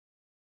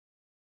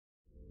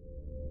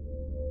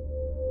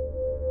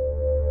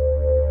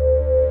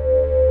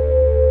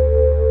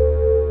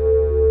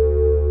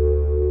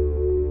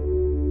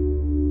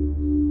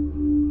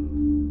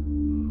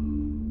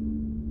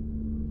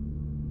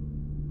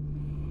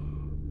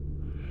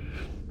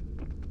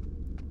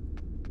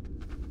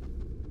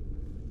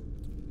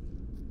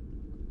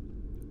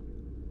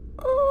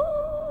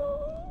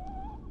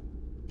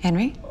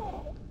Henry?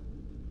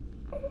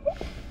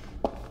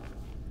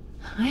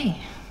 Hi.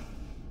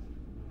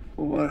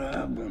 What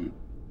happened?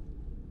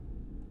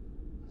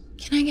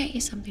 Can I get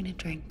you something to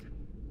drink?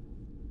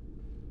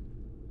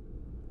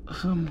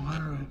 Some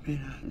water would be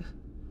nice.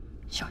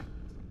 Sure.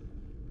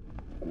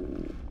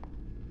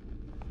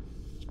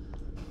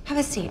 Have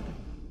a seat.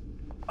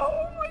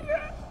 Oh my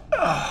God.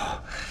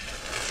 Oh.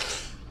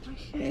 My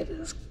head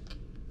is.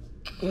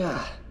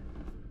 God.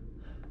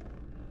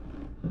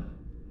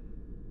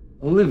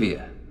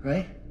 Olivia,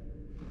 right?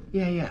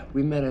 Yeah.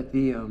 We met at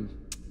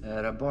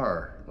at a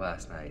bar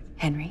last night.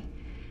 Henry,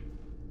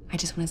 I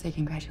just want to say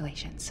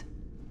congratulations.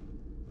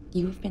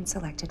 You've been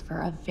selected for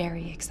a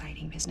very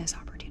exciting business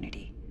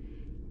opportunity.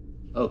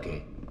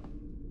 Okay.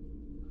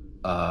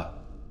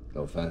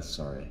 No offense,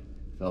 sorry.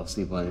 Fell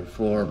asleep on your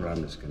floor, but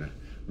I'm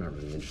not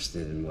really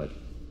interested in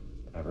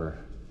whatever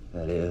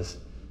that is.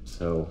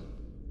 So.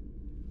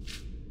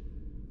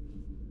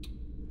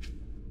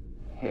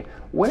 Hey,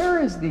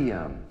 where is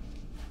the,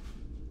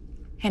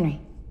 Henry.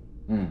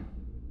 Why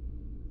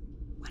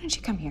don't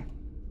you come here?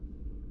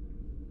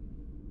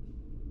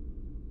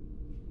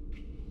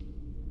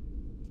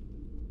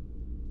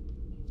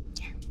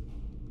 Here.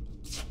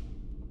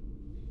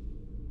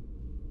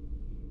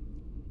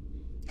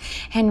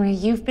 Henry,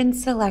 you've been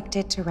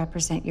selected to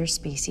represent your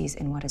species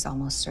in what is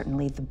almost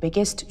certainly the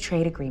biggest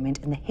trade agreement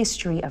in the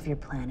history of your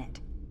planet.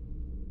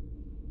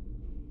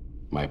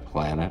 My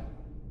planet?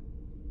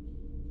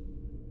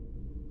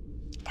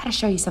 Gotta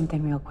show you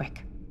something real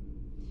quick.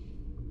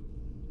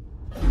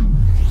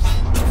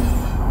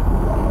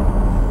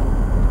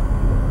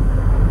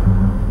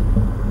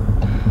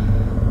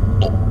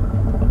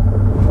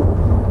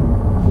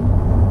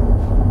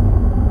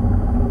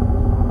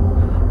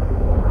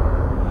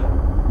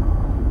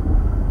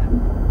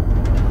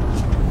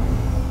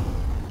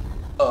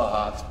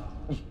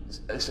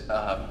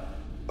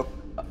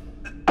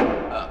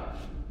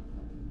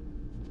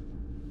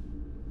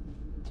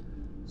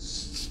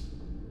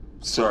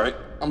 Sorry,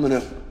 I'm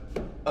gonna,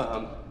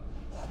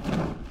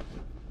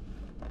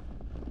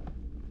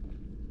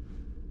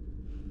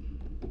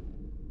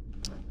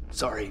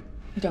 Sorry.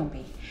 Don't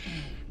be.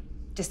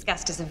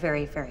 Disgust is a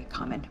very, very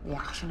common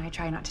reaction. I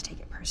try not to take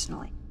it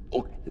personally.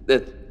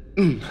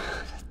 Okay,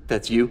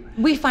 that's you?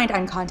 We find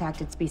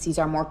uncontacted species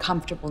are more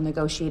comfortable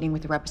negotiating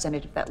with a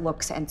representative that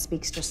looks and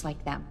speaks just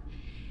like them.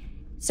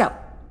 So,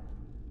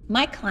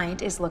 my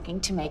client is looking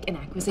to make an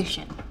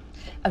acquisition,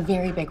 a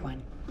very big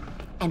one.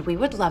 And we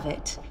would love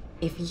it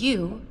if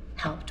you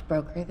helped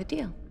broker the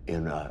deal.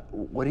 And,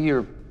 what are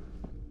your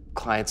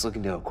clients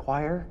looking to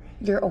acquire?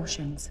 Your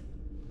oceans.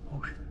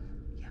 Oceans?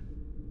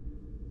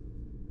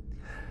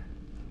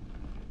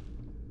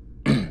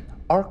 Yeah.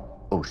 Our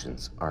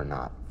oceans are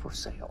not for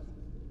sale.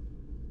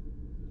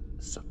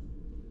 So.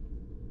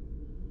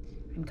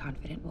 I'm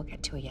confident we'll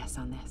get to a yes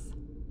on this.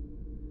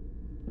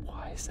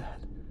 Why is that?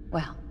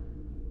 Well,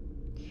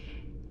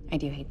 I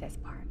do hate this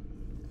part.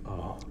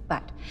 Oh.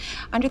 But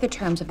under the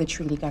terms of the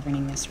treaty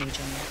governing this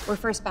region, we're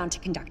first bound to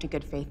conduct a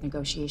good faith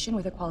negotiation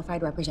with a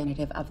qualified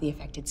representative of the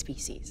affected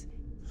species.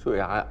 So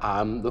yeah,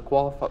 I'm the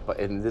qualified,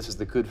 and this is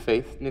the good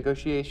faith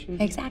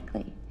negotiation?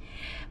 Exactly.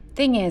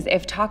 Thing is,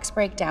 if talks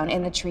break down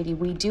in the treaty,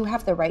 we do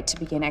have the right to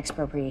begin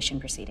expropriation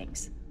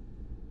proceedings.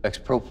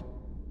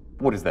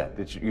 What is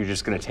that? You're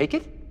just gonna take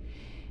it?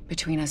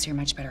 Between us, you're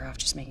much better off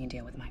just making a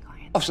deal with my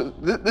client. Oh, so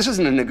this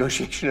isn't a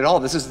negotiation at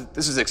all. This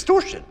is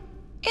extortion.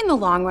 In the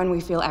long run,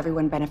 we feel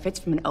everyone benefits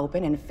from an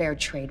open and fair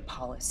trade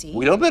policy.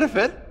 We don't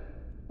benefit.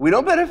 We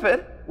don't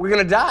benefit. We're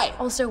gonna die.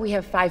 Also, we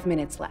have 5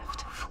 minutes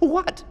left.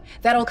 What?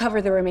 That'll cover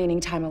the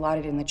remaining time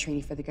allotted in the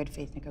treaty for the good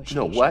faith negotiation.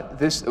 No,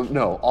 what?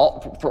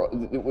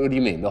 What do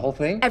you mean, the whole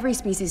thing? Every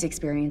species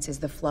experiences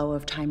the flow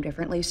of time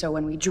differently, so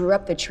when we drew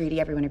up the treaty,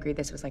 everyone agreed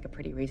this was like a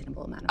pretty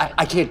reasonable amount of time.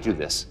 I can't do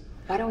this.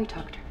 Why don't we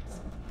talk terms?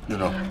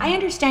 No. I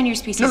understand your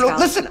species. No,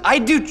 listen, I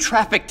do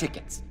traffic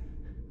tickets.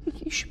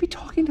 You should be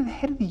talking to the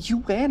head of the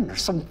UN or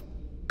some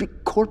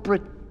big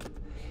corporate.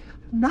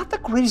 I'm not the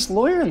greatest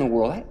lawyer in the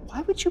world.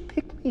 Why would you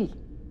pick me?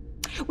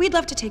 We'd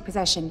love to take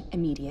possession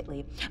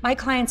immediately. My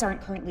clients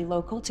aren't currently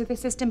local to the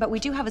system, but we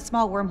do have a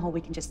small wormhole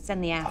we can just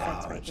send the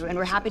assets right through, and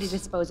we're happy to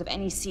dispose of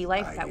any sea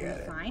life that we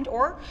find,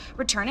 or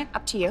return it,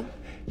 up to you.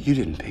 You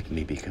didn't pick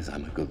me because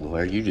I'm a good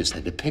lawyer. You just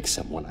had to pick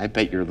someone. I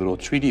bet your little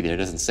treaty there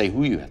doesn't say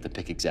who you have to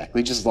pick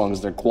exactly, just as long as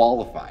they're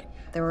qualified.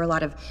 There were a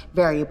lot of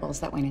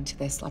variables that went into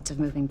this, lots of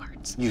moving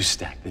parts. You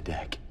stack the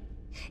deck.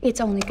 It's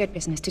only good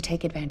business to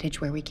take advantage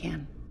where we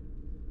can.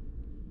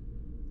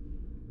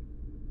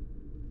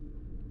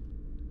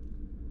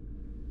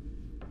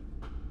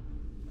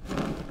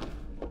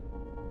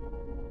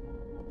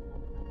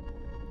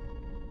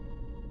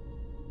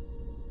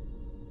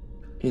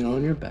 You know,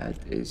 on your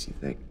bad days, you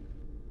think,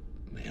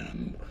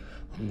 man,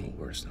 I'm the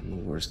worst. I'm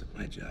the worst at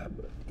my job.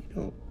 But, you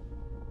know,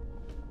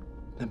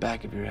 in the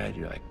back of your head,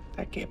 you're like,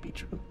 that can't be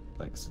true.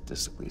 Like,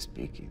 statistically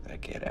speaking,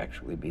 that can't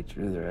actually be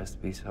true. There has to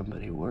be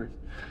somebody worse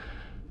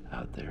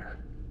out there.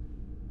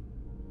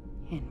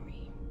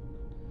 Henry.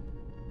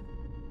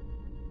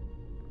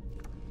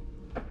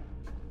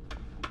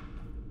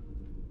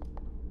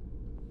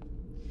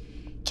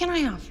 Can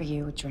I offer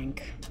you a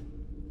drink?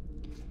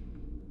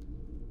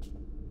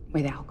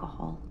 With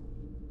alcohol.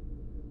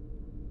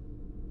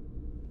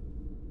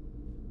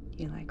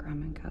 You like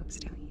rum and cokes,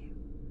 don't you?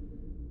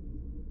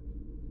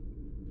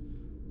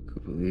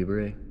 Cuba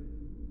Libre.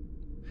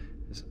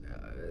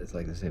 It's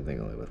like the same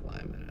thing, only with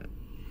lime in it.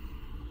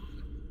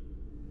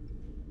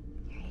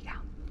 Here you go.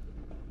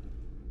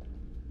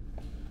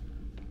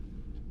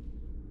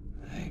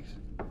 Thanks.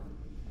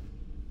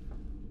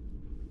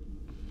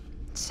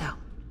 So,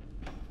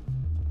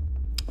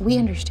 we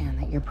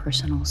understand that your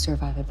personal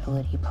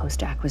survivability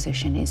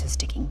post-acquisition is a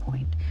sticking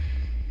point.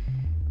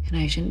 And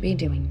I shouldn't be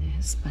doing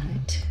this,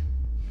 but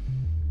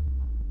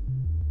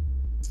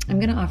I'm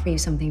gonna offer you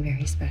something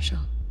very special.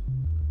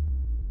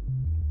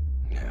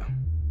 Yeah.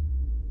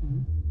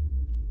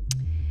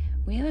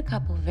 We have a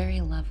couple very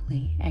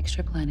lovely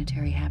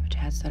extraplanetary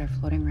habitats that are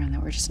floating around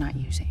that we're just not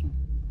using.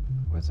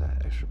 What's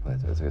that? Extra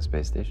planetary? It's like a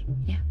space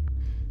station? Yeah.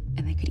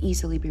 And they could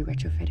easily be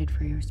retrofitted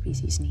for your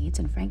species' needs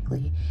and,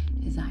 frankly,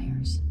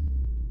 desires.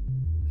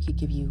 We could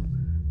give you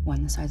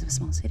one the size of a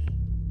small city.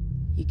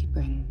 You could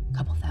bring a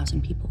couple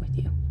thousand people with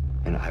you.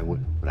 And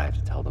would I have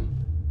to tell them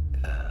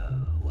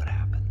what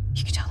happened?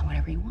 You could tell them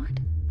whatever you want.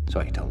 So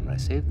I could tell them that I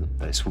saved them,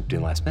 that I swooped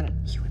in last minute.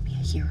 You would be a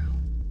hero.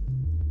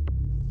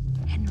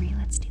 Henry,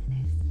 let's do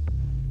this.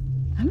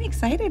 I'm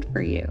excited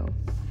for you.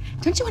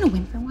 Don't you want to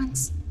win for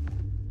once?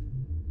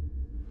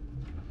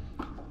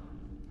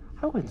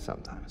 I win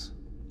sometimes.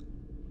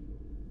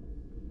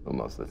 But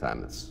most of the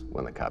time, it's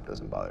when the cop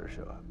doesn't bother to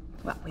show up.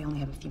 Well, we only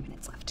have a few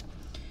minutes left.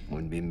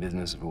 Wouldn't be in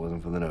business if it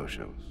wasn't for the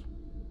no-shows.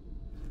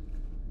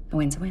 A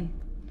win's a win.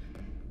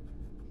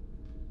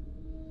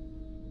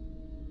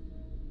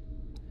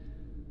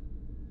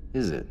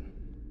 Is it?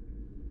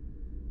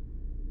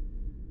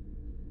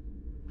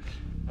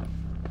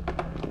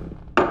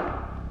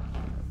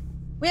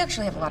 We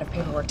actually have a lot of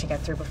paperwork to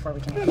get through before we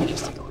can... Let me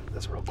just take a look at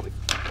this real quick.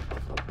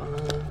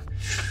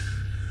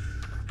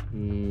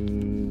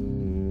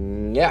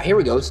 Yeah, here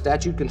we go.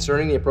 Statute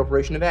concerning the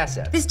appropriation of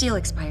assets. This deal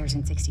expires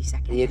in 60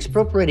 seconds. The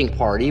expropriating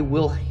party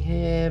will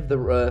have the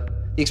right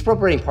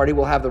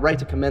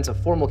to commence a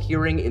formal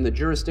hearing in the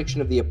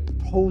jurisdiction of the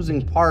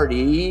opposing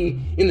party.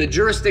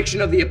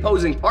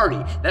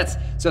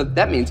 So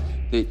that means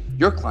that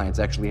your clients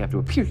actually have to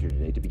appear here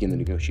today to begin the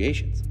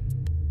negotiations.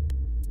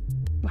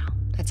 Wow,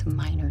 that's a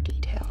minor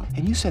detail.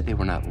 And you said they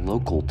were not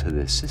local to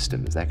this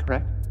system, is that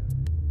correct?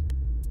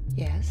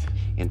 Yes.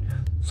 And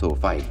so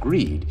if I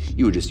agreed,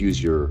 you would just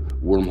use your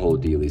wormhole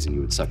dealies and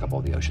you would suck up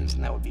all the oceans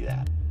and that would be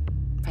that.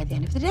 By the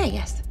end of the day,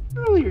 yes.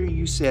 Earlier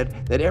you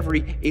said that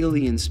every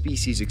alien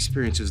species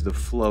experiences the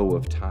flow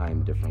of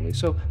time differently.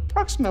 So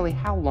approximately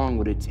how long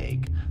would it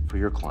take for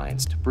your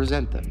clients to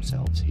present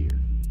themselves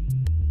here?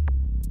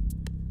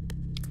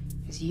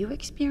 As you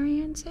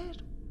experience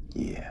it?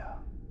 Yeah.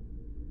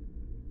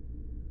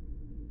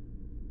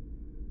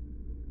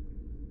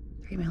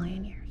 3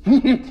 million years.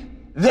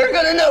 They're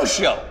gonna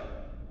no-show.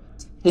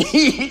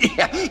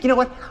 Yeah. You know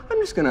what? I'm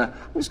just gonna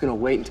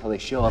wait until they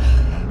show up.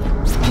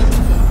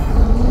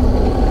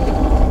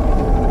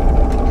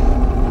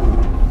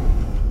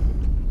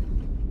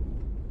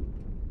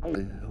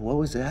 What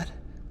was that?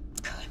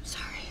 Oh, I'm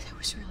sorry. That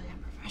was really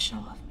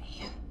unprofessional of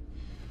me.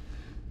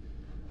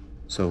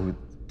 So,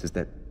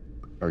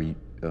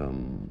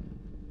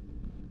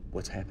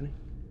 what's happening?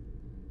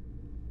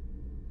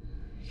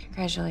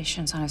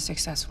 Congratulations on a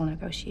successful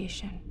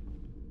negotiation.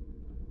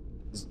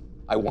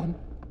 I won?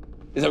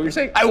 Is that what you're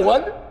saying? I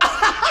won?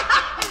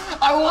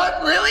 I won?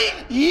 Really?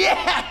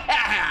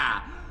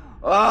 Yeah!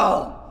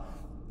 Oh!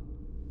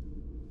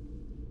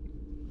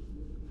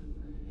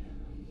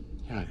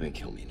 You're not gonna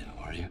kill me now,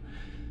 are you?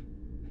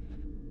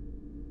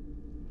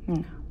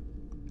 No.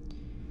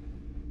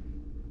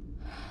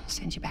 I'll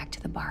send you back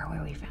to the bar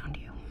where we found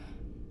you.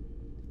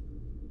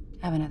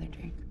 Have another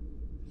drink.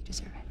 You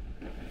deserve it.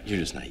 You're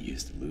just not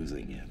used to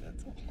losing yet,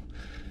 that's all.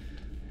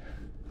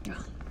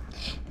 Well,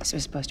 this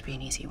was supposed to be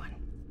an easy one.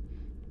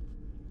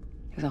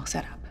 It was all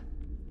set up.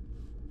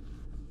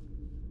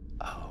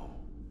 Oh.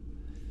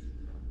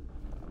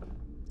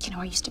 You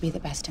know, I used to be the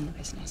best in the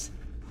business.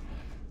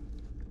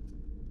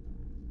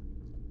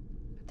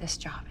 But this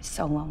job is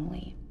so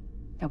lonely.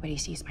 Nobody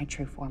sees my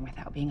true form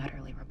without being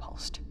utterly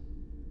repulsed.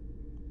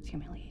 It's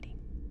humiliating.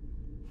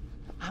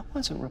 I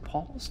wasn't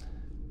repulsed.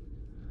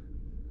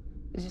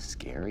 It's just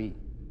scary.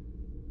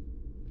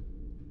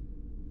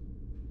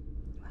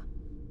 Well,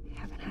 I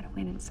haven't had a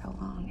win in so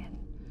long, and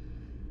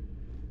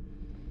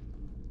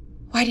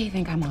why do you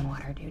think I'm on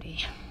water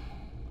duty?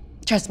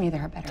 Trust me,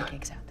 there are better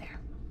gigs out there.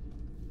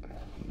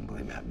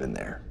 Believe me, I've been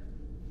there.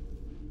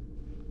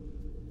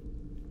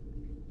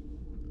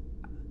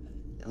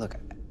 Look,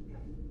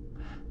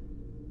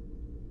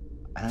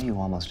 I know you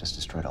almost just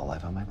destroyed all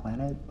life on my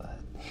planet,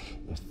 but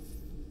if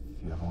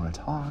you ever want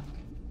to talk,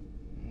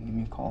 give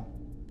me a call.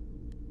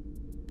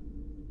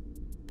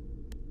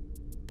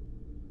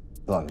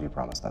 As long as you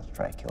promise not to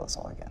try and kill us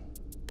all again.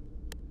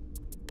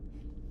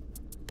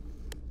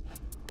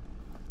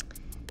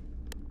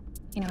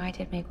 You know, I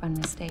did make one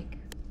mistake.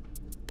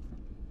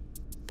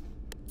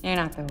 You're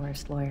not the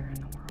worst lawyer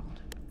in the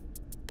world.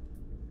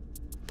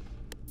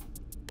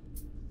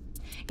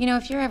 You know,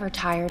 if you're ever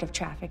tired of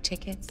traffic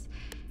tickets,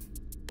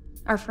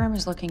 our firm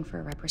is looking for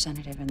a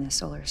representative in the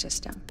solar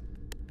system.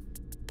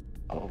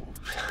 Oh.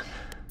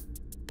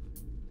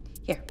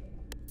 Here.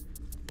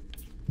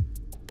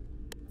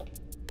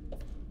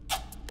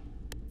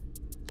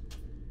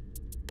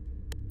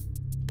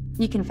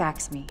 You can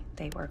fax me.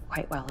 They work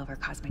quite well over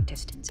cosmic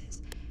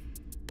distances.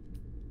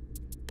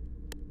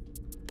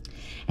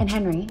 And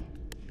Henry,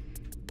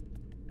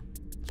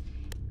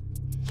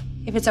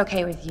 if it's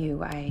okay with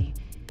you, I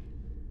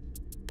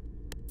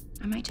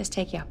might just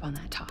take you up on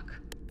that talk.